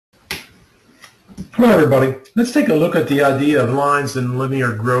Hello everybody. Let's take a look at the idea of lines and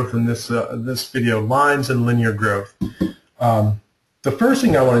linear growth in this video, lines and linear growth. The first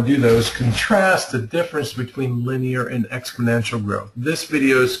thing I want to do though is contrast the difference between linear and exponential growth. This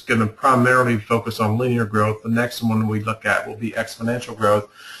video is going to primarily focus on linear growth. The next one we look at will be exponential growth.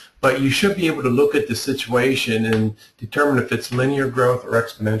 But you should be able to look at the situation and determine if it's linear growth or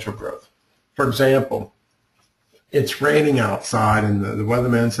exponential growth. For example, it's raining outside and the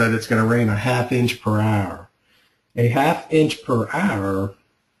weatherman said it's going to rain a ½ inch per hour. A ½ inch per hour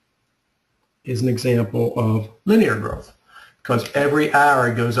is an example of linear growth because every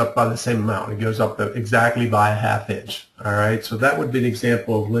hour it goes up by the same amount. It goes up exactly by a ½ inch. All right, so that would be an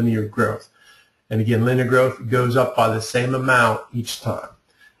example of linear growth. And again, linear growth goes up by the same amount each time.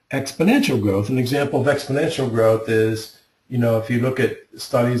 Exponential growth, an example of exponential growth is, if you look at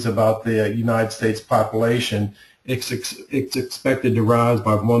studies about the United States population, it's expected to rise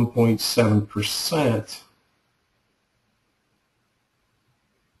by 1.7%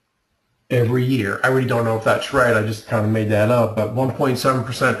 every year. I really don't know if that's right. I just kind of made that up, but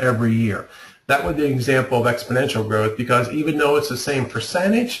 1.7% every year. That would be an example of exponential growth because even though it's the same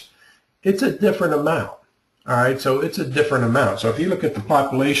percentage, it's a different amount. All right, so it's a different amount. So if you look at the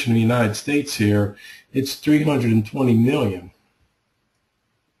population of the United States here, it's 320 million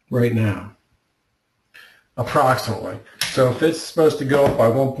right now. Approximately. So if it's supposed to go up by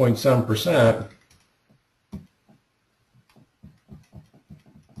 1.7%,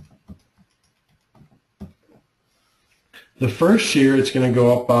 the first year it's going to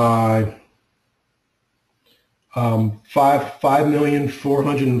go up by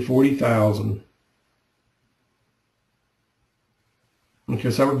 5,440,000. Okay,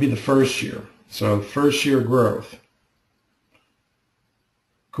 so that would be the first year. So first year growth.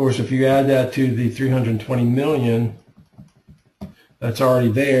 Of course, if you add that to the 320 million that's already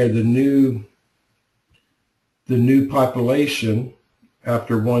there, the new population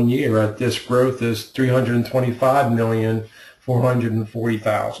after 1 year at this growth is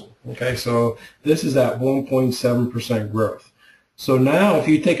 325,440,000. Okay, so this is at 1.7% growth. So now if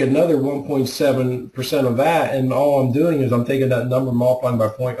you take another 1.7% of that, and all I'm doing is I'm taking that number multiplying by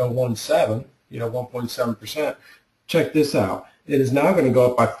 0.017, 1.7%, check this out. It is now going to go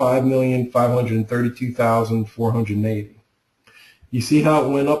up by 5,532,480. You see how it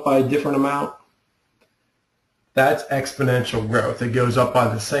went up by a different amount? That's exponential growth. It goes up by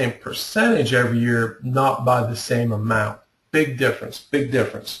the same percentage every year, not by the same amount. Big difference, big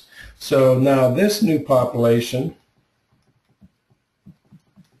difference. So now this new population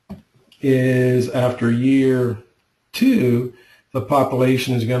is after year 2, the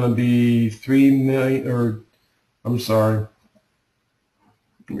population is going to be 3 million, or I'm sorry,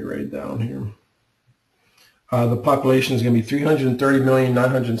 let me write it down here. The population is going to be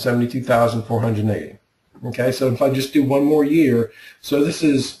 330,972,480. Okay, so if I just do one more year, so this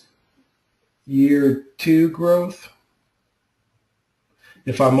is year 2 growth.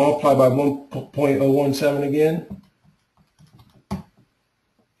 If I multiply by 1.017 again,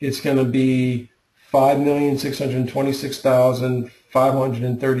 it's going to be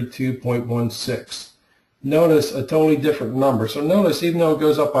 5,626,532.16. Notice a totally different number. So notice even though it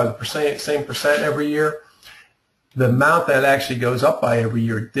goes up by the same percent every year, the amount that actually goes up by every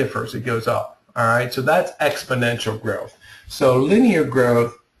year differs. It goes up. All right, so that's exponential growth. So linear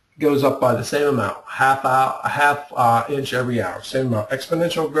growth goes up by the same amount, half inch every hour, same amount.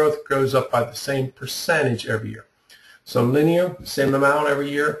 Exponential growth goes up by the same percentage every year. So linear, same amount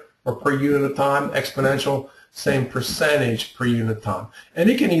every year or per unit of time. Exponential, same percentage per unit of time. And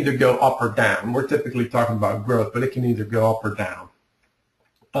it can either go up or down. We're typically talking about growth, but it can either go up or down.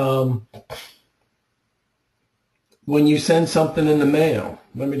 When you send something in the mail,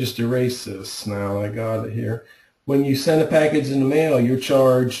 let me just erase this now. I got it here. When you send a package in the mail, you're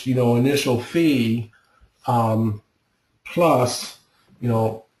charged, initial fee plus,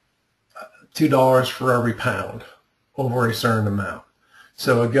 $2 for every pound over a certain amount.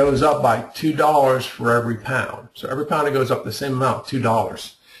 So it goes up by $2 for every pound. So every pound it goes up the same amount,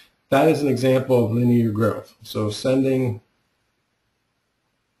 $2. That is an example of linear growth. So sending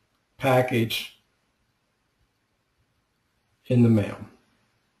package in the mail.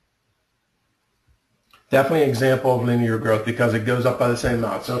 Definitely an example of linear growth because it goes up by the same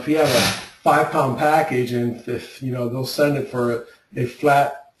amount. So if you have a 5-pound package and if they'll send it for a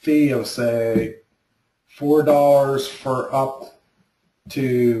flat fee of say $4 for up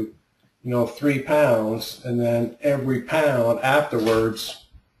to 3 pounds, and then every pound afterwards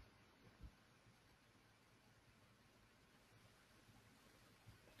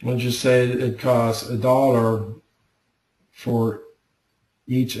let's just say it costs $1 for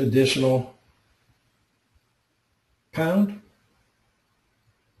each additional pound.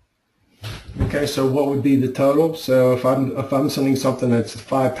 Okay, so what would be the total? So if I'm sending something that's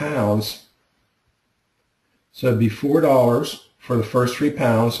 5 pounds, so it'd be $4 for the first 3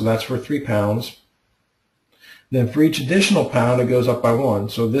 pounds, so that's for 3 pounds. Then for each additional pound, it goes up by 1.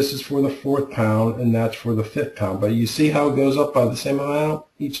 So this is for the 4th pound, and that's for the 5th pound. But you see how it goes up by the same amount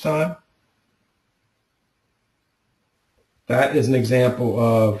each time? That is an example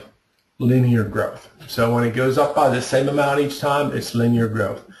of linear growth. So when it goes up by the same amount each time, it's linear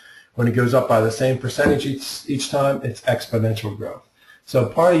growth. When it goes up by the same percentage each time, it's exponential growth. So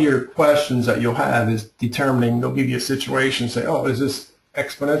part of your questions that you'll have is determining, they'll give you a situation, say, oh, is this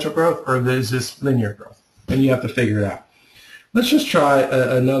exponential growth or is this linear growth? And you have to figure it out. Let's just try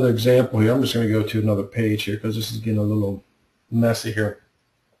another example here. I'm just going to go to another page here because this is getting a little messy here.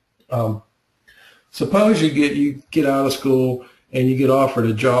 Suppose you get out of school and you get offered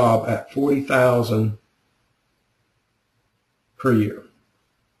a job at $40,000 per year.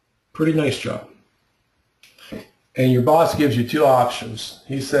 Pretty nice job. And your boss gives you 2 options.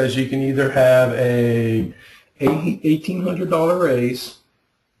 He says you can either have a $1,800 raise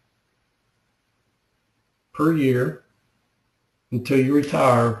per year until you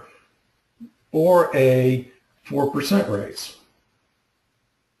retire, or a 4% raise.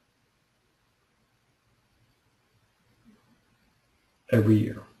 Every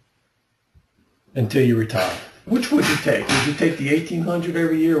year until you retire. Which would you take? Would you take the $1,800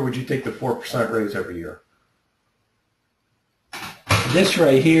 every year, or would you take the 4% raise every year? This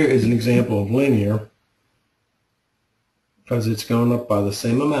right here is an example of linear because it's going up by the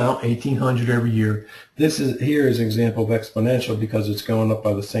same amount, $1,800 every year. This here is an example of exponential because it's going up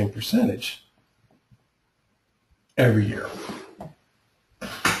by the same percentage every year.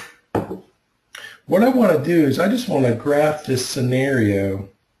 What I want to do is I just want to graph this scenario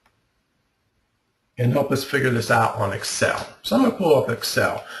and help us figure this out on Excel. So I'm going to pull up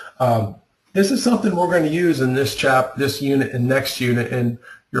Excel. This is something we're going to use in this unit and next unit, and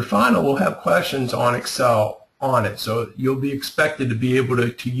your final will have questions on Excel on it. So you'll be expected to be able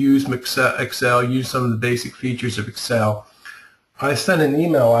to use Excel, use some of the basic features of Excel. I sent an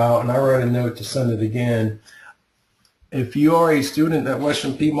email out and I wrote a note to send it again. If you are a student at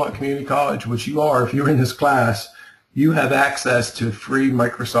Western Piedmont Community College, which you are if you're in this class, you have access to free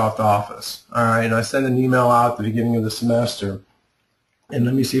Microsoft Office. All right, and I sent an email out at the beginning of the semester. And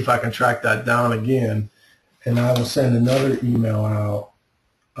let me see if I can track that down again. And I will send another email out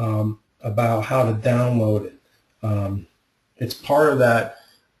about how to download it. It's part of that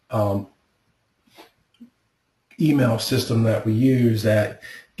email system that we use that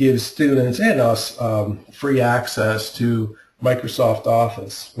gives students and us free access to Microsoft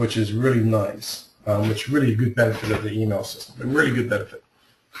Office, which is really nice, which is really a good benefit of the email system, a really good benefit.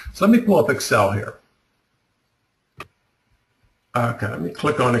 So let me pull up Excel here. Okay, let me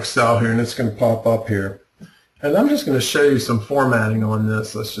click on Excel here, and it's going to pop up here. And I'm just going to show you some formatting on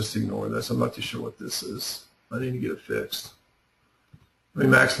this. Let's just ignore this. I'm not too sure what this is. I need to get it fixed. Let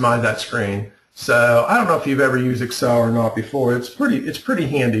me maximize that screen. So I don't know if you've ever used Excel or not before. It's pretty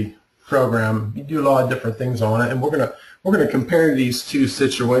handy program. You do a lot of different things on it, and we're gonna compare these two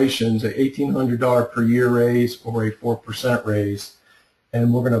situations: a $1,800 per year raise or a 4% raise,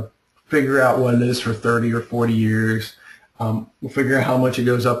 and we're gonna figure out what it is for 30 or 40 years. We'll figure out how much it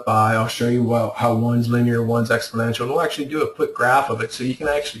goes up by. I'll show you how one's linear, one's exponential. We'll actually do a quick graph of it so you can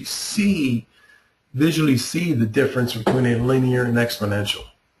actually visually see the difference between a linear and exponential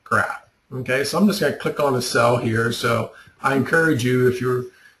graph. Okay, so I'm just going to click on the cell here. So I encourage you,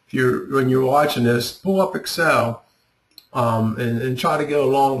 when you're watching this, pull up Excel and try to go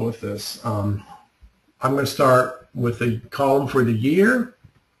along with this. I'm going to start with a column for the year.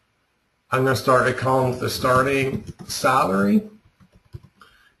 I'm going to start a column with the starting salary,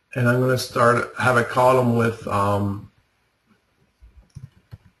 and I'm going to have a column with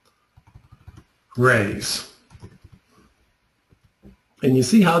raise. And you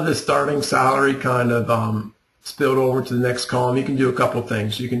see how this starting salary kind of spilled over to the next column. You can do a couple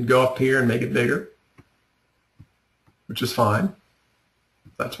things. You can go up here and make it bigger, which is fine.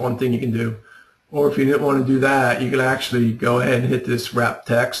 That's one thing you can do. Or if you didn't want to do that, you can actually go ahead and hit this wrap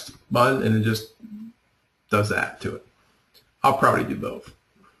text button, and it just does that to it. I'll probably do both.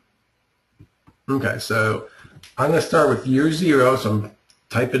 Okay, so I'm going to start with year 0, so I'm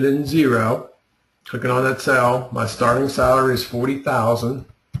typing in 0, clicking on that cell. My starting salary is $40,000,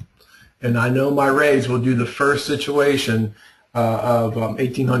 and I know my raise will do the first situation of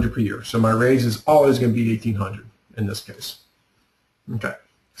 $1,800 per year. So my raise is always going to be $1,800 in this case. Okay.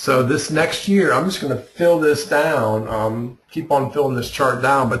 So this next year, I'm just going to fill this down, keep on filling this chart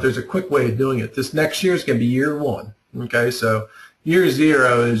down, but there's a quick way of doing it. This next year is going to be year 1. Okay, so year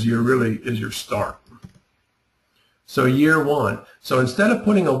 0 is your start. So year 1. So instead of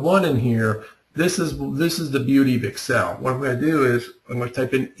putting a 1 in here, this is the beauty of Excel. What I'm going to do is I'm going to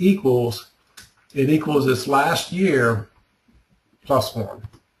type in equals. It equals this last year plus 1.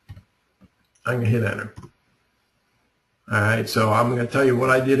 I'm going to hit enter. All right, so I'm going to tell you what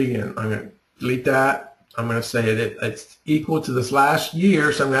I did again. I'm going to delete that. I'm going to say that it's equal to this last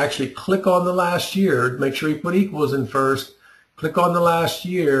year, so I'm going to actually click on the last year. Make sure you put equals in first. Click on the last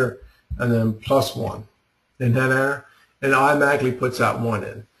year, and then plus 1. And then enter, and it automatically puts that 1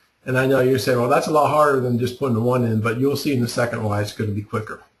 in. And I know you're saying, well, that's a lot harder than just putting the 1 in, but you'll see in the second why it's going to be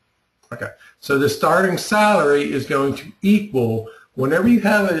quicker. Okay, so the starting salary is going to equal, whenever you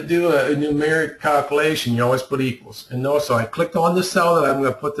have to do a numeric calculation, you always put equals. And notice, so I clicked on the cell that I'm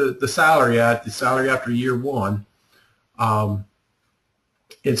going to put the salary at, the salary after year 1.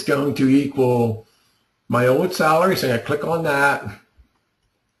 It's going to equal my old salary, so I'm going to click on that,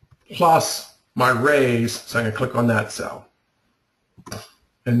 plus my raise, so I'm going to click on that cell.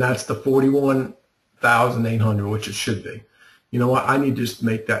 And that's the 41,800, which it should be. You know what? I need to just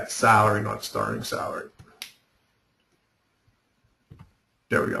make that salary, not starting salary.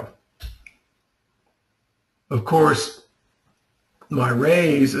 There we go. Of course, my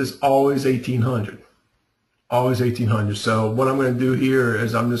raise is always 1,800. Always 1,800. So what I'm going to do here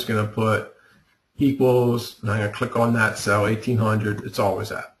is I'm just going to put equals, and I'm going to click on that cell, 1,800. It's always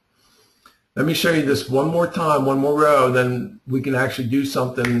that. Let me show you this one more time, one more row, then we can actually do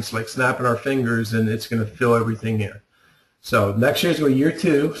something. It's like snapping our fingers, and it's going to fill everything in. So next year is going to be year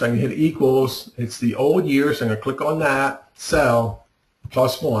 2, so I can hit equals. It's the old year, so I'm going to click on that cell,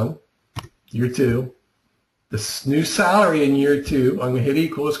 plus 1, year 2. This new salary in year 2, I'm going to hit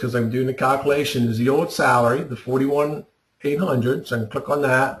equals because I'm doing the calculation, is the old salary, the 41,800, so I'm going to click on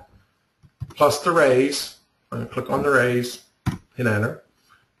that, plus the raise. I'm going to click on the raise, hit enter.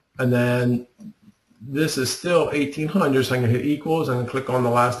 And then this is still 1,800, so I'm going to hit equals. I'm going to click on the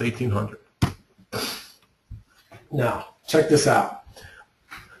last 1,800. Now, check this out.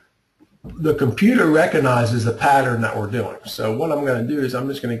 The computer recognizes the pattern that we're doing. So what I'm going to do is I'm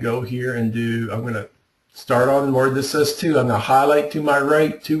just going to go here and I'm going to start on where this says 2. I'm going to highlight to my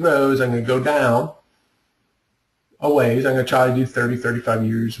right 2 rows. I'm going to go down a ways. I'm going to try to do 30, 35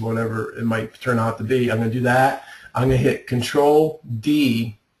 years, whatever it might turn out to be. I'm going to do that. I'm going to hit Control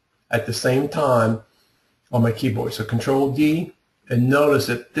D at the same time on my keyboard. So Control D, and notice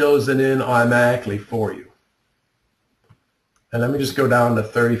it fills it in automatically for you. And let me just go down to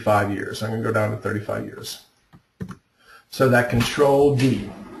 35 years. I'm going to go down to 35 years. So that Control D.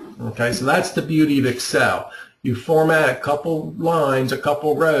 Okay, so that's the beauty of Excel. You format a couple lines, a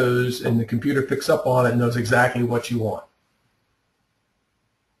couple rows, and the computer picks up on it and knows exactly what you want.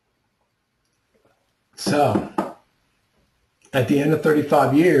 So at the end of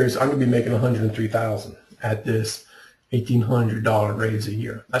 35 years, I'm going to be making $103,000 at this $1,800 raise a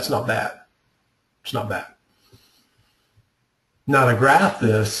year. That's not bad. It's not bad. Now to graph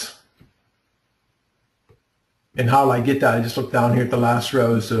this, and how will I get that? I just look down here at the last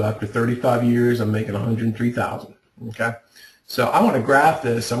row. So after 35 years, I'm making $103,000. Okay. So I want to graph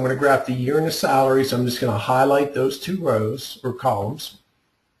this. I'm going to graph the year and the salary. So I'm just going to highlight those 2 rows or columns.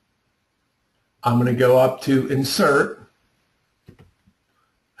 I'm going to go up to Insert.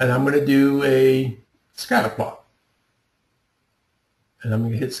 And I'm going to do a scatter plot. And I'm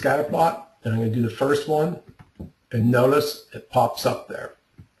going to hit scatter plot, and I'm going to do the first one, and notice it pops up there.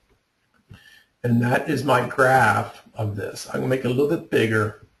 And that is my graph of this. I'm going to make it a little bit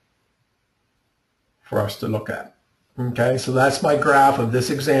bigger for us to look at. Okay, so that's my graph of this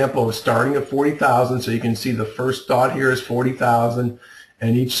example, starting at 40,000. So you can see the first dot here is 40,000,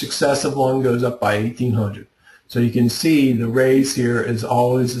 and each successive one goes up by 1,800. So you can see the raise here is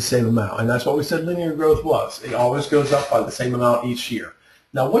always the same amount. And that's what we said linear growth was. It always goes up by the same amount each year.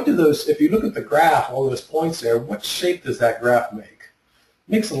 Now what do those, if you look at the graph, all those points there, what shape does that graph make? It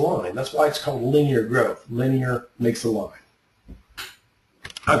makes a line. That's why it's called linear growth. Linear makes a line.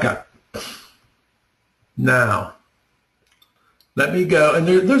 Okay. Now, let me go, and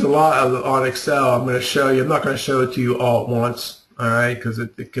there's a lot on Excel I'm going to show you. I'm not going to show it to you all at once, all right, because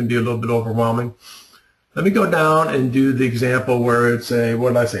it can be a little bit overwhelming. Let me go down and do the example where it's a, what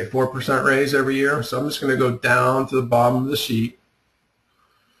did I say, 4% raise every year. So I'm just going to go down to the bottom of the sheet.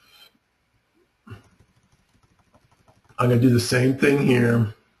 I'm going to do the same thing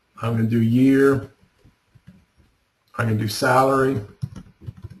here. I'm going to do year. I'm going to do salary.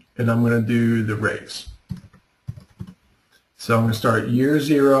 And I'm going to do the raise. So I'm going to start year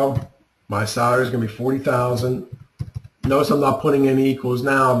 0. My salary is going to be $40,000. Notice I'm not putting any equals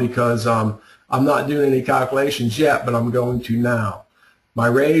now because I'm I'm not doing any calculations yet, but I'm going to now. My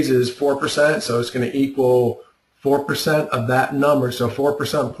raise is 4%, so it's going to equal 4% of that number, so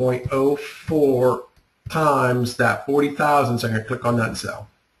 4%, 0.04 times that 40,000, so I'm going to click on that cell.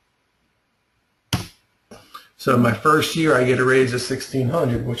 So my first year I get a raise of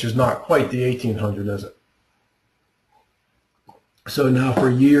 1,600, which is not quite the 1,800, is it? So now for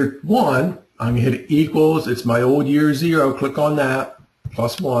year one, I'm going to hit equals, it's my old year 0, click on that,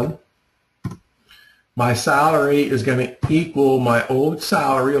 plus 1. My salary is going to equal my old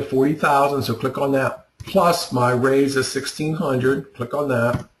salary of 40,000, so click on that, plus my raise of 1,600, click on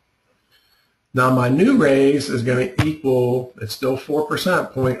that. Now my new raise is going to equal, it's still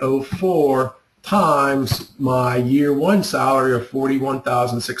 4%, 0.04 times my year one salary of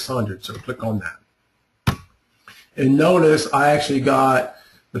 41,600, so click on that. And notice I actually got,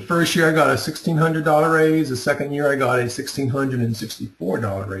 the first year I got a $1,600 raise, the second year I got a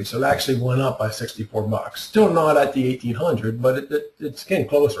 $1,664 raise, so it actually went up by 64 bucks. Still not at the 1,800, but it's getting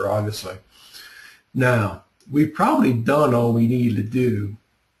closer, obviously. Now, we've probably done all we need to do,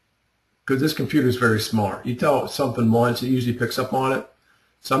 because this computer is very smart. You tell it something once, it usually picks up on it.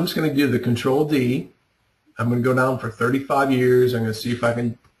 So I'm just going to do the Control D. I'm going to go down for 35 years. I'm going to see if I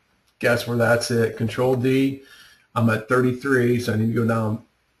can guess where that's at. Control D. I'm at 33, so I need to go down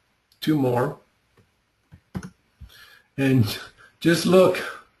 2 more. And just look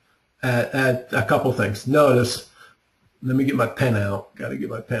at a couple things. Notice, let me get my pen out. Got to get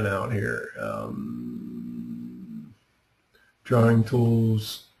my pen out here. Drawing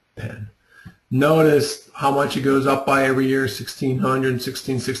tools, pen. Notice how much it goes up by every year, 1,600,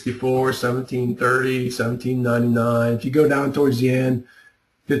 1,664, 1,730, 1,799. If you go down towards the end,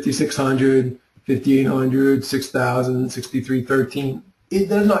 5,600, 5,800, 6,000, 6,313. It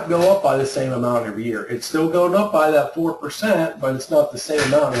does not go up by the same amount every year. It's still going up by that 4%, but it's not the same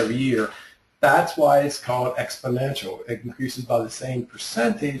amount every year. That's why it's called exponential. It increases by the same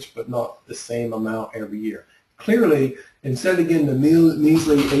percentage, but not the same amount every year. Clearly, instead of getting the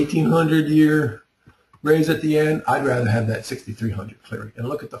measly 1,800 year raise at the end, I'd rather have that 6,300 clearly. And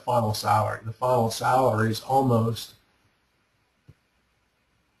look at the final salary. The final salary is almost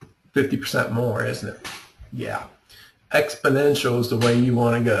 50% more, isn't it? Yeah. Exponential is the way you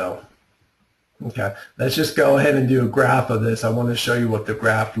want to go. Okay, let's just go ahead and do a graph of this. I want to show you what the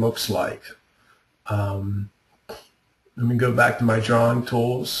graph looks like. Let me go back to my drawing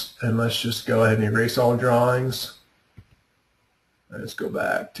tools, and let's just go ahead and erase all drawings. Let's go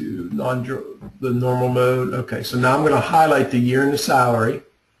back to the normal mode. Okay, so now I'm going to highlight the year and the salary,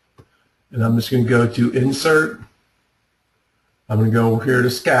 and I'm just going to go to Insert. I'm going to go over here to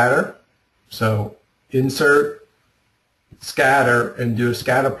Scatter. So Insert, Scatter, and do a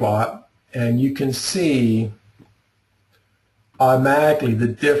scatter plot, and you can see automatically the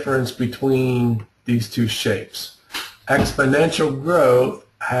difference between these two shapes. Exponential growth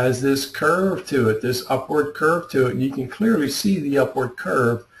has this curve to it, this upward curve to it, and you can clearly see the upward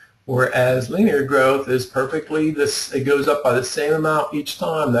curve, whereas linear growth is perfectly this, it goes up by the same amount each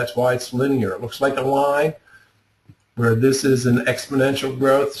time. That's why it's linear. It looks like a line, where this is an exponential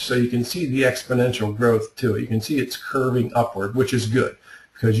growth, so you can see the exponential growth to it. You can see it's curving upward, which is good,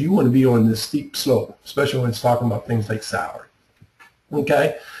 because you want to be on this steep slope, especially when it's talking about things like salary.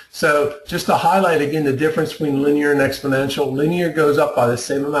 Okay, so just to highlight again the difference between linear and exponential, linear goes up by the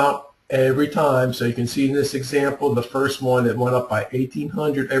same amount every time. So you can see in this example, the first one, it went up by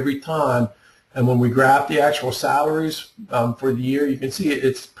 1,800 every time. And when we graph the actual salaries for the year, you can see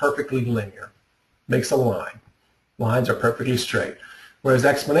it's perfectly linear. Makes a line. Lines are perfectly straight. Whereas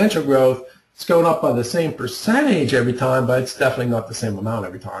exponential growth, it's going up by the same percentage every time, but it's definitely not the same amount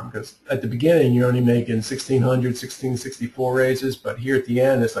every time, because at the beginning you're only making 1,600, 1,664 raises, but here at the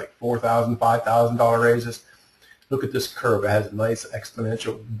end it's like $4,000, $5,000 raises. Look at this curve. It has a nice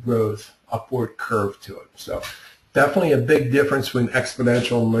exponential growth, upward curve to it. So definitely a big difference between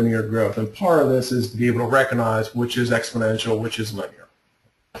exponential and linear growth, and part of this is to be able to recognize which is exponential, which is linear.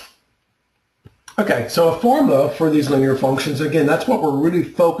 Okay, so a formula for these linear functions, again, that's what we're really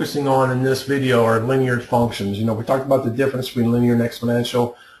focusing on in this video, are linear functions. You know, we talked about the difference between linear and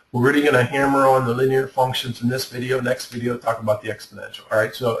exponential. We're really going to hammer on the linear functions in this video. Next video, talk about the exponential. All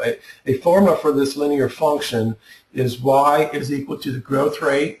right, so a formula for this linear function is y is equal to the growth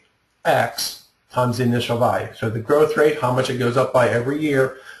rate, x, times the initial value. So the growth rate, how much it goes up by every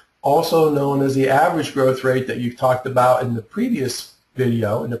year, also known as the average growth rate that you talked about in the previous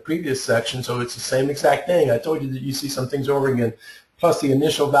video, in the previous section. So it's the same exact thing. I told you that you see some things over again, plus the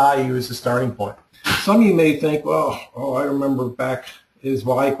initial value is the starting point. Some of you may think, well, I remember back is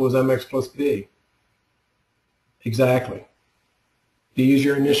y equals mx plus b. Exactly. B is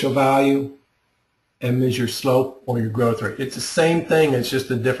your initial value, M is your slope or your growth rate. It's the same thing, it's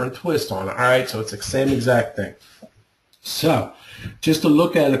just a different twist on it, all right? So it's the same exact thing. So just to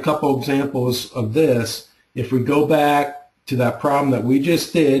look at a couple examples of this, if we go back to that problem that we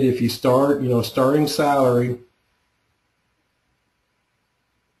just did, if you start, starting salary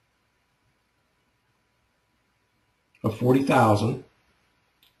of $40,000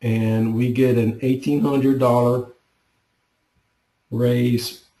 and we get an $1,800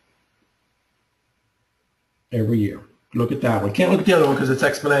 raise every year. Look at that one. Can't look at the other one because it's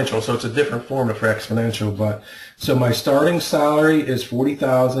exponential, so it's a different formula for exponential. But so my starting salary is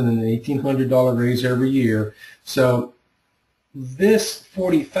 $40,000 and an $1,800 raise every year. So this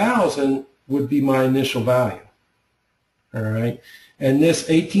 $40,000 would be my initial value. All right, and this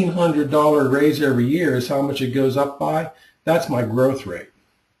 $1,800 raise every year is how much it goes up by. That's my growth rate.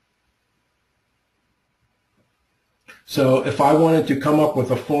 So if I wanted to come up with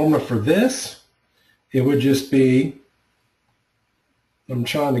a formula for this, it would just be, I'm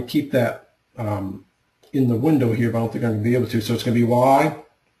trying to keep that in the window here, but I don't think I'm going to be able to. So it's going to be y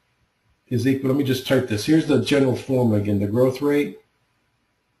is equal, let me just type this. Here's the general formula again, the growth rate,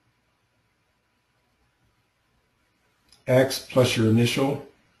 x plus your initial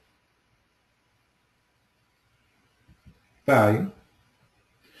value.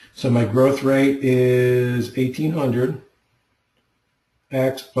 So my growth rate is 1,800,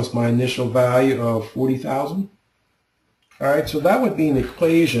 x plus my initial value of 40,000. All right, so that would be an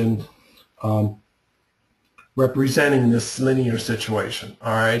equation representing this linear situation.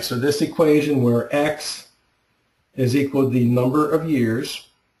 All right, so this equation where x is equal to the number of years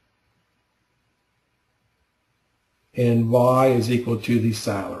and y is equal to the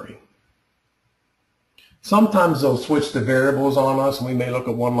salary. Sometimes they'll switch the variables on us, and we may look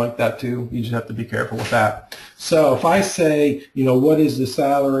at one like that too. You just have to be careful with that. So if I say, what is the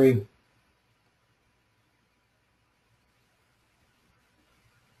salary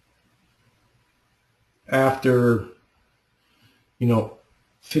after,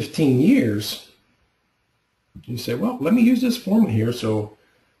 15 years, you say, well, let me use this formula here. So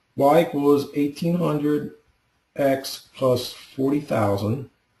y equals 1,800 x plus 40,000.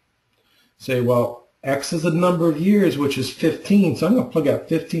 Say, well, x is the number of years, which is 15. So I'm going to plug out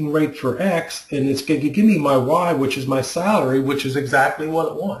 15 rate for x, and it's going to give me my y, which is my salary, which is exactly what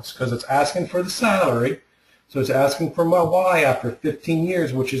it wants, because it's asking for the salary. So it's asking for my y after 15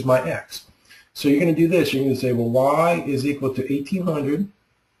 years, which is my x. So you're going to do this. You're going to say, well, y is equal to 1,800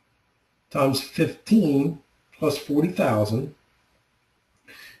 times 15 plus 40,000.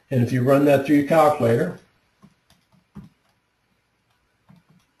 And if you run that through your calculator,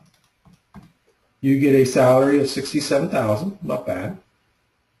 you get a salary of $67,000. Not bad.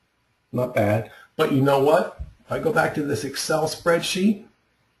 Not bad. But you know what? If I go back to this Excel spreadsheet,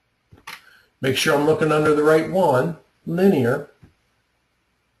 make sure I'm looking under the right one, linear,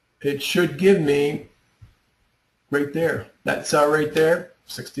 it should give me right there, that cell right there,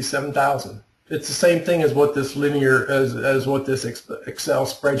 67,000. It's the same thing as what this linear, as what this Excel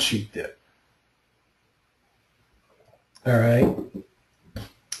spreadsheet did. All right.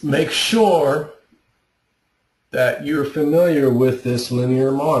 Make sure that you're familiar with this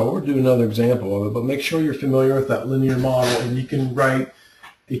linear model. We'll do another example of it, but make sure you're familiar with that linear model, and you can write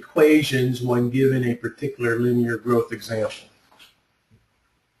equations when given a particular linear growth example.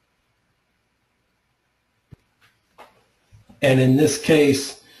 And in this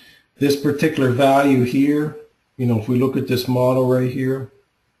case, this particular value here, if we look at this model right here,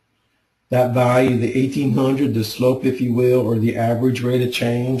 that value, the 1,800, the slope, if you will, or the average rate of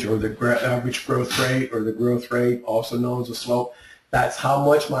change, or the average growth rate, or the growth rate, also known as the slope, that's how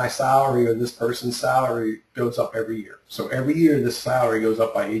much my salary or this person's salary goes up every year. So every year this salary goes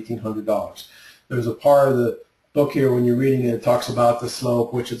up by $1,800. There's a part of the book here when you're reading it, it talks about the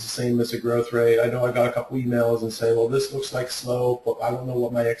slope, which is the same as the growth rate. I know I got a couple emails and say, well, this looks like slope, but I don't know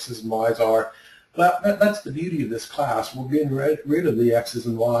what my x's and y's are. But that's the beauty of this class. We're getting rid of the x's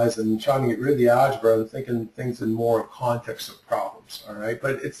and y's and trying to get rid of the algebra and thinking things in more context of problems. All right,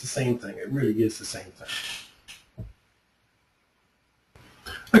 but it's the same thing. It really is the same thing.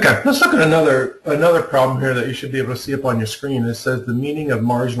 Okay, let's look at another problem here that you should be able to see up on your screen. It says the meaning of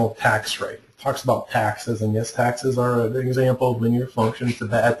marginal tax rate. It talks about taxes, and yes, taxes are an example of linear function. It's a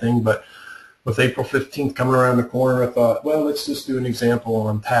bad thing, but with April 15th coming around the corner, I thought, well, let's just do an example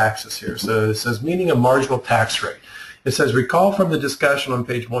on taxes here. So it says meaning of marginal tax rate. It says recall from the discussion on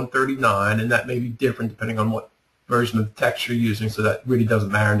page 139, and that may be different depending on what version of the text you're using, so that really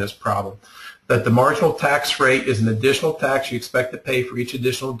doesn't matter in this problem, that the marginal tax rate is an additional tax you expect to pay for each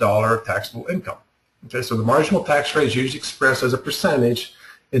additional dollar of taxable income. Okay, so the marginal tax rate is usually expressed as a percentage,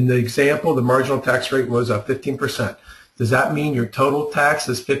 In the example, the marginal tax rate was 15%. Does that mean your total tax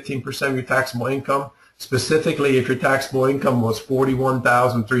is 15% of your taxable income? Specifically, if your taxable income was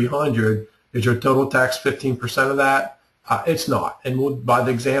 $41,300, is your total tax 15% of that? It's not. And by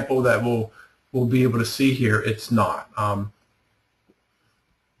the example that we'll be able to see here, it's not.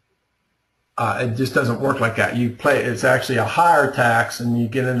 It just doesn't work like that. It's actually a higher tax, and you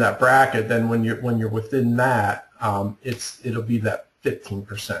get in that bracket. Then when you're within that, it'll be that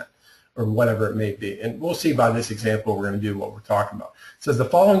 15% or whatever it may be. And we'll see by this example we're going to do what we're talking about. It says the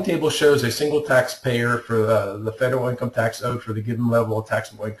following table shows a single taxpayer for the federal income tax owed for the given level of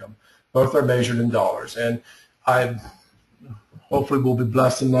taxable income. Both are measured in dollars, and I hopefully will be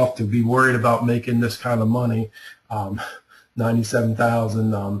blessed enough to be worried about making this kind of money,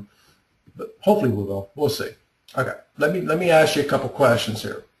 $97,000. But hopefully we will. We'll see. Okay, let me ask you a couple questions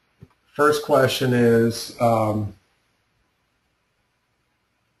here. First question is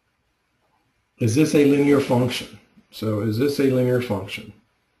this a linear function? So is this a linear function?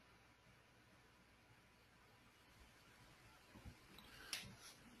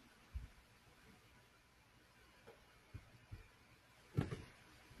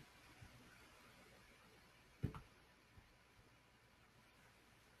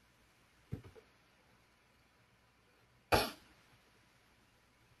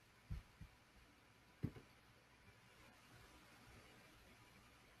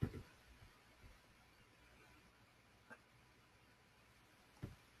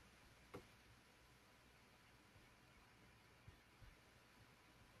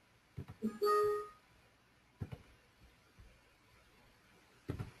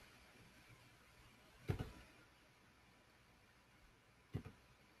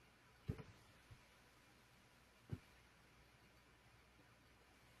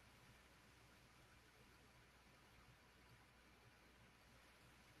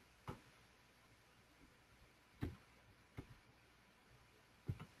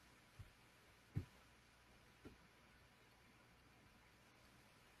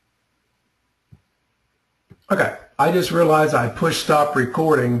 Okay, I just realized I pushed stop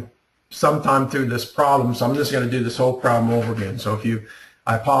recording sometime through this problem, so I'm just going to do this whole problem over again. So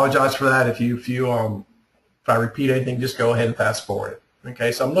I apologize for that. If I repeat anything, just go ahead and fast forward it.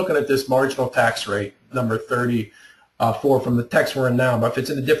 Okay, so I'm looking at this marginal tax rate, number 34 from the text we're in now, but if it's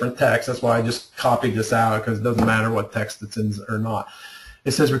in a different text, that's why I just copied this out, because it doesn't matter what text it's in or not.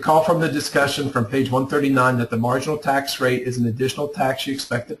 It says, recall from the discussion from page 139 that the marginal tax rate is an additional tax you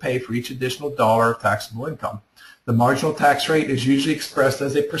expect to pay for each additional dollar of taxable income. The marginal tax rate is usually expressed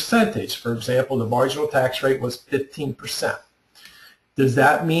as a percentage. For example, the marginal tax rate was 15%. Does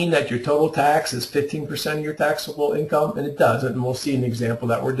that mean that your total tax is 15% of your taxable income? And it doesn't, and we'll see an example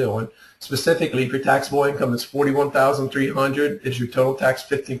that we're doing. Specifically, if your taxable income is $41,300, is your total tax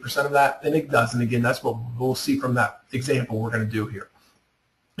 15% of that? And it doesn't. Again, that's what we'll see from that example we're going to do here.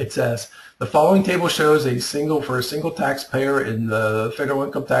 It says, the following table shows for a single taxpayer in the federal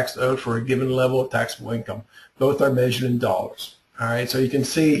income tax owed for a given level of taxable income. Both are measured in dollars. All right, so you can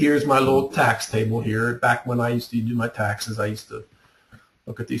see here's my little tax table here. Back when I used to do my taxes, I used to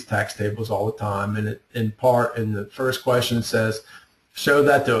look at these tax tables all the time. And in the first question it says, show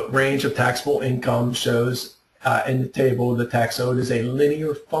that the range of taxable income shows in the table the tax owed is a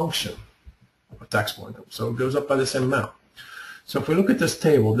linear function of taxable income. So it goes up by the same amount. So if we look at this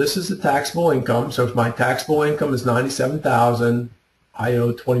table, this is the taxable income. So if my taxable income is $97,000, I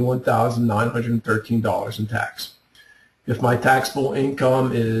owe $21,913 in tax. If my taxable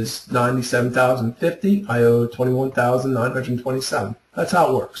income is $97,050, I owe $21,927. That's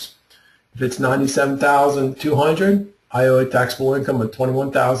how it works. If it's $97,200, I owe a taxable income of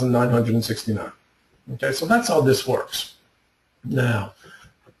 $21,969. Okay, so that's how this works. Now,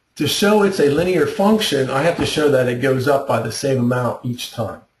 to show it's a linear function, I have to show that it goes up by the same amount each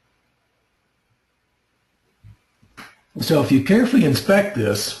time. So if you carefully inspect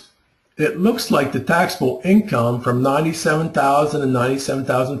this, it looks like the taxable income from $97,000 and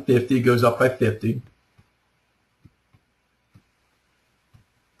 $97,050 goes up by 50.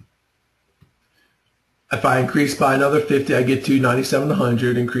 If I increase by another 50, I get to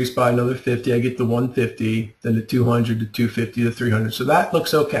 $97,100. Increase by another 50, I get to $150. Then to $200, to $250, to $300. So that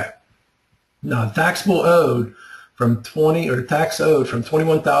looks okay. Now, taxable owed from tax owed from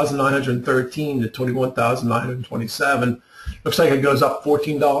 $21,913 to $21,927 looks like it goes up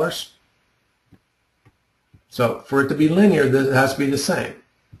 $14. So for it to be linear, it has to be the same.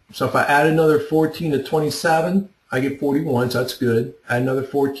 So if I add another 14 to 27, I get 41. So that's good. Add another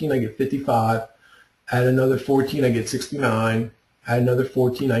 14, I get 55. Add another 14, I get 69. Add another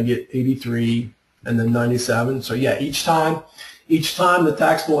 14, I get 83, and then 97. So yeah, each time Each time the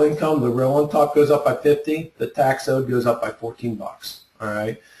taxable income, the row on top goes up by 50, the tax owed goes up by 14 bucks. All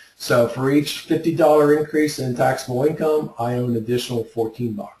right. So for each $50 increase in taxable income, I owe an additional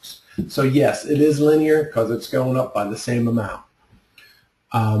 14 bucks. So yes, it is linear because it's going up by the same amount.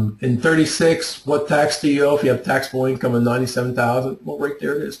 In 36, what tax do you owe if you have taxable income of 97,000? Well, right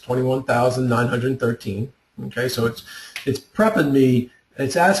there it is, 21,913. Okay, so it's prepping me.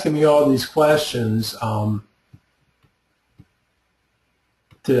 It's asking me all these questions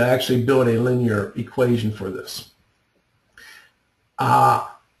to actually build a linear equation for this.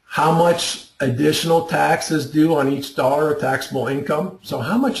 How much additional tax is due on each dollar of taxable income? So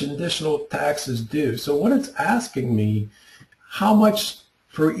how much additional tax is due? So what it's asking me, how much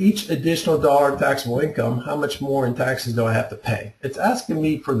for each additional dollar of taxable income, how much more in taxes do I have to pay? It's asking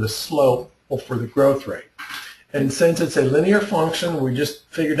me for the slope or for the growth rate. And since it's a linear function, we just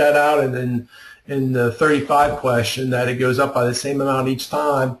figured that out, and then in the 35 question that it goes up by the same amount each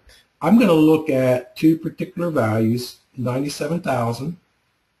time. I'm going to look at two particular values, 97,000.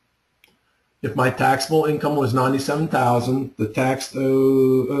 If my taxable income was 97,000, the tax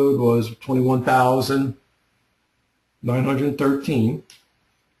owed was 21,913.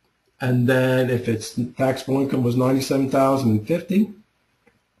 And then if its taxable income was 97,050,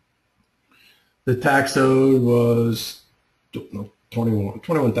 the tax owed was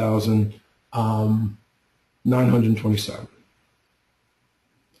 21,927.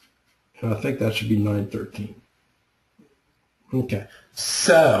 And I think that should be 913. Okay.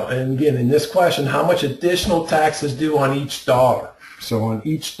 So, and again, in this question, how much additional tax is due on each dollar? So on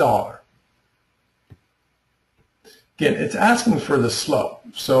each dollar. Again, it's asking for the slope.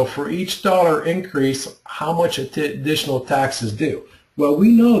 So for each dollar increase, how much additional tax is due? Well, we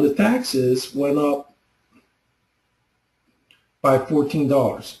know the taxes went up by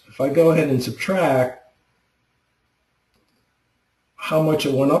 $14. If I go ahead and subtract how much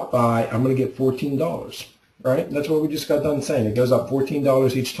it went up by, I'm going to get $14. Right? That's what we just got done saying. It goes up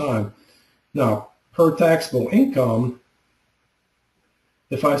 $14 each time. Now, per taxable income,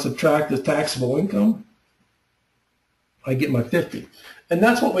 if I subtract the taxable income, I get my 50. And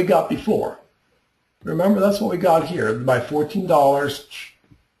that's what we got before. Remember, that's what we got here, by $14,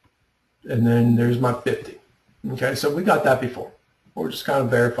 and then there's my 50. Okay, so we got that before. We're just kind of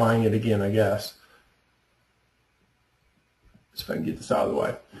verifying it again, I guess. So if I can get this out of the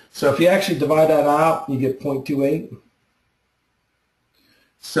way. So if you actually divide that out, you get 0.28.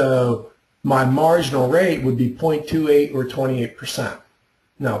 So my marginal rate would be 0.28 or 28%.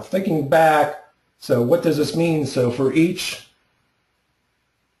 Now thinking back, so what does this mean? So for each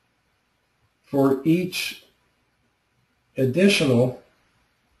additional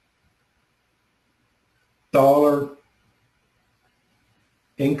dollar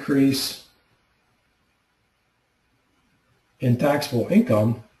increase in taxable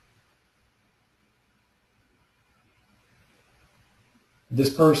income, this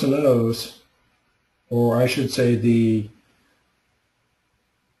person owes, or I should say the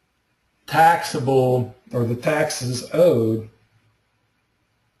taxable or the taxes owed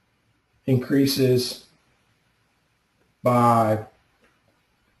increases by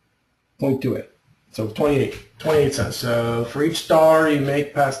 0.28. So 28 cents. So for each dollar you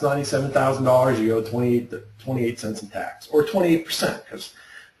make past $97,000, you owe 28 cents in tax, or 28%, because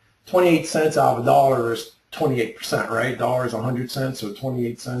 28 cents out of a dollar is 28%, right? Dollar is 100 cents, so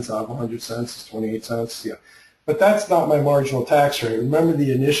 28 cents out of 100 cents is 28 cents. Yeah, but that's not my marginal tax rate. Remember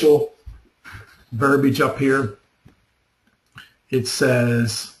the initial verbiage up here? It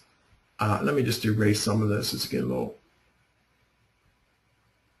says, let me just erase some of this. It's getting a little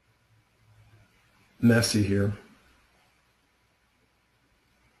messy here.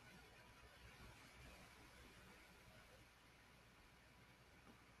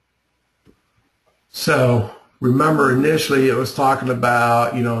 So remember, initially it was talking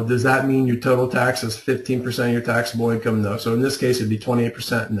about, does that mean your total tax is 15% of your taxable income? No. So in this case, it'd be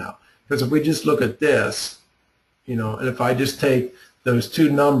 28% now. Because if we just look at this, and if I just take those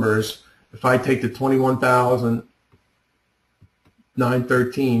two numbers, if I take the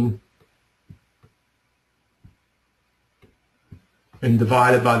 21,913 and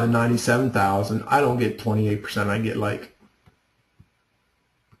divide it by the 97,000, I don't get 28%. I get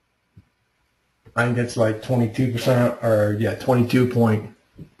I think it's like 22%, or yeah,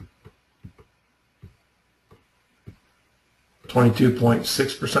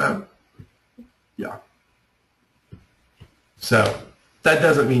 22.6%. Yeah. So that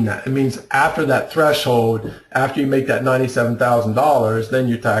doesn't mean that. It means after that threshold, after you make that $97,000, then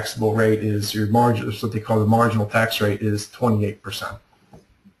your taxable rate is your margin. That's what they call the marginal tax rate, is 28%.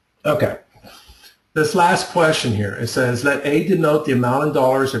 Okay. this last question here, it says, let A denote the amount in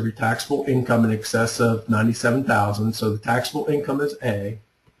dollars of your taxable income in excess of $97,000. So the taxable income is A.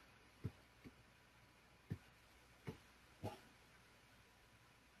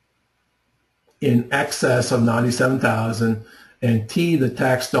 In excess of $97,000, and T, the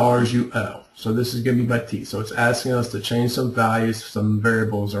tax dollars you owe. So this is going to be my T. So it's asking us to change some values, some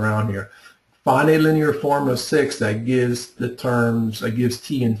variables around here. Find a linear form of 6 that gives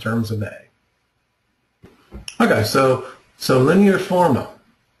T in terms of A. Okay, so linear formula,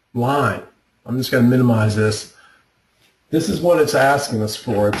 line. I'm just going to minimize this. This is what it's asking us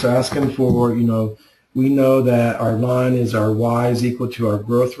for. It's asking for, we know that our line is our Y is equal to our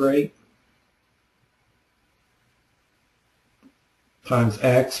growth rate times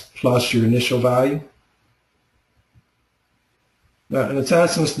X plus your initial value. Now, and it's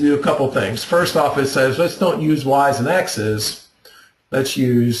asking us to do a couple things. First off, it says, let's don't use Y's and X's. Let's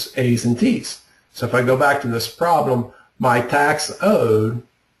use A's and T's. So if I go back to this problem, my tax owed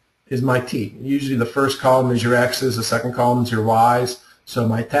is my T. Usually the first column is your X's, the second column is your Y's. So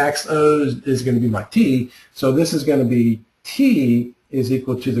my tax owed is going to be my T. So this is going to be T is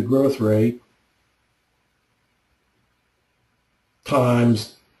equal to the growth rate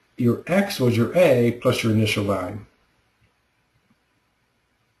times your X was your A plus your initial value.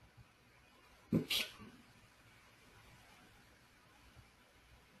 Oops.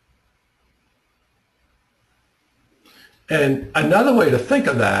 And another way to think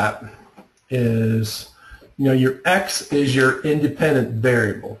of that is, your X is your independent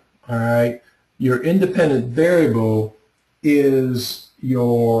variable, all right? Your independent variable is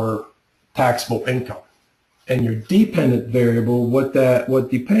your taxable income. And your dependent variable, what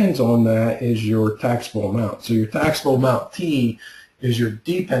depends on that is your taxable amount. So your taxable amount, T, is your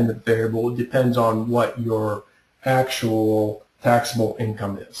dependent variable. It depends on what your actual taxable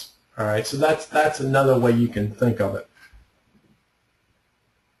income is. All right, so that's another way you can think of it.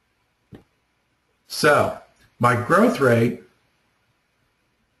 So my growth rate,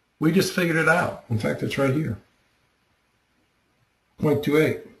 we just figured it out. In fact, it's right here,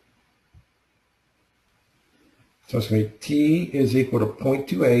 0.28. So it's going to be T is equal to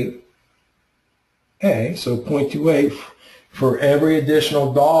 0.28 A. So 0.28 for every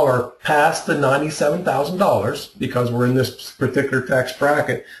additional dollar past the $97,000, because we're in this particular tax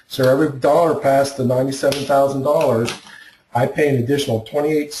bracket. So every dollar past the $97,000, I pay an additional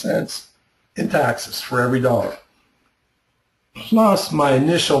 28 cents in taxes for every dollar. Plus my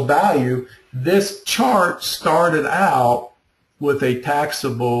initial value. This chart started out with a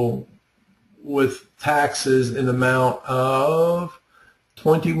taxable, with taxes in the amount of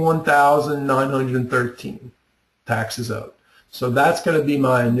 $21,913 taxes owed. So that's going to be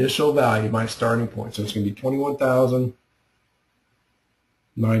my initial value, my starting point. So it's going to be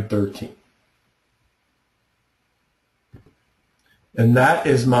 $21,913. And that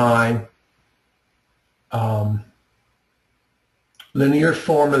is my linear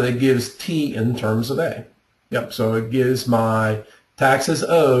formula that gives T in terms of A. Yep, so it gives my taxes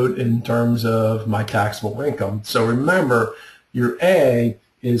owed in terms of my taxable income. So remember, your A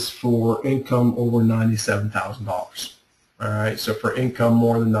is for income over $97,000. All right, so for income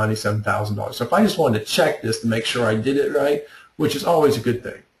more than $97,000. So if I just wanted to check this to make sure I did it right, which is always a good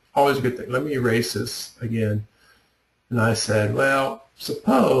thing, always a good thing. Let me erase this again. And I said, well,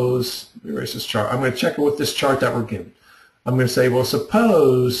 suppose, let me erase this chart. I'm going to check it with this chart that we're given. I'm going to say, well,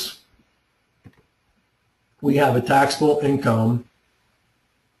 suppose we have a taxable income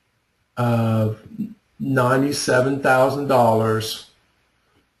of $97,000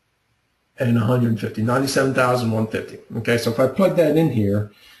 and $97,150. Okay, so if I plug that in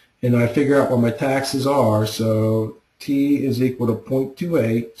here and I figure out what my taxes are, so T is equal to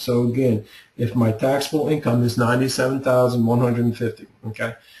 0.28. So again, if my taxable income is $97,150,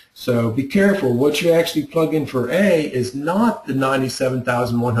 okay, so be careful. What you actually plug in for A is not the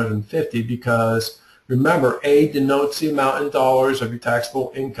 $97,150, because remember, A denotes the amount in dollars of your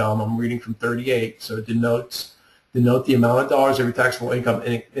taxable income. I'm reading from 38, so it denote the amount of dollars of your taxable income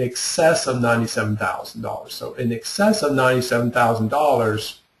in excess of $97,000. So in excess of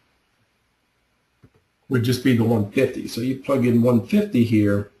 $97,000 would just be the 150. So you plug in 150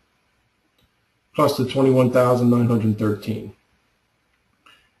 here plus the 21,913.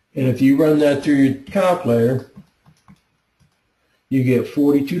 And if you run that through your calculator, you get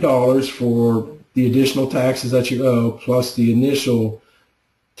 $42 for the additional taxes that you owe plus the initial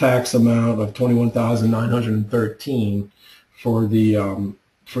tax amount of $21,913 for the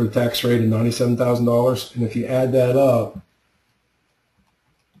tax rate of $97,000. And if you add that up,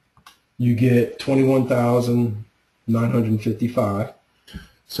 you get $21,955.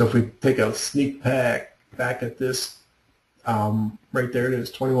 So if we take a sneak peek back at this, right there it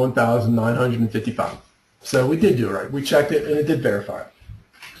is, 21,955. So we did do it right. We checked it and it did verify it.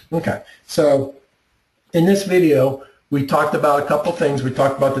 Okay, so in this video, we talked about a couple things. We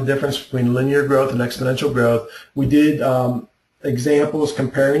talked about the difference between linear growth and exponential growth. We did examples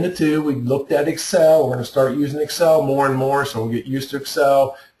comparing the two. We looked at Excel. We're going to start using Excel more and more, so we'll get used to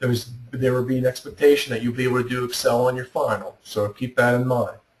Excel. There will be an expectation that you'll be able to do Excel on your final, so keep that in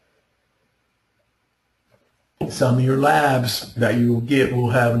mind. Some of your labs that you will get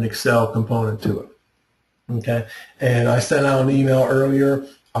will have an Excel component to it. Okay, and I sent out an email earlier.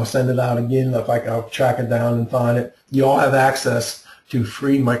 I'll send it out again if I'll track it down and find it. You all have access to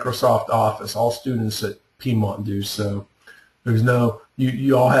free Microsoft Office. All students at Piedmont do, so there's no,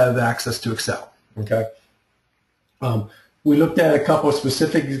 you all have access to Excel. Okay. We looked at a couple of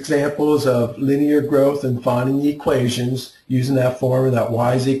specific examples of linear growth and finding the equations using that formula that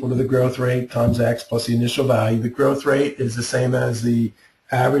y is equal to the growth rate times x plus the initial value. The growth rate is the same as the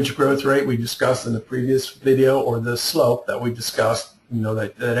average growth rate we discussed in the previous video, or the slope that we discussed, you know,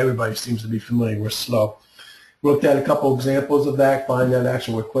 that everybody seems to be familiar with slope. We looked at a couple examples of that, find that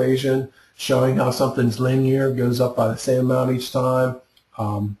actual equation, showing how something's linear, goes up by the same amount each time.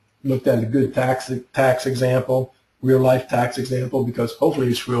 Looked at a good tax example, real life tax example, because hopefully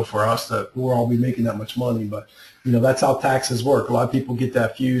it's real for us that we'll all be making that much money, but you know, that's how taxes work. A lot of people get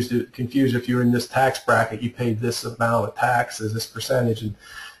that confused. If you're in this tax bracket, you pay this amount of taxes, this percentage, and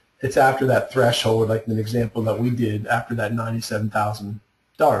it's after that threshold, like an example that we did, after that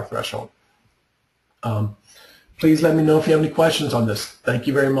 $97,000 threshold. Please let me know if you have any questions on this. Thank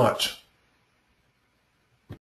you very much.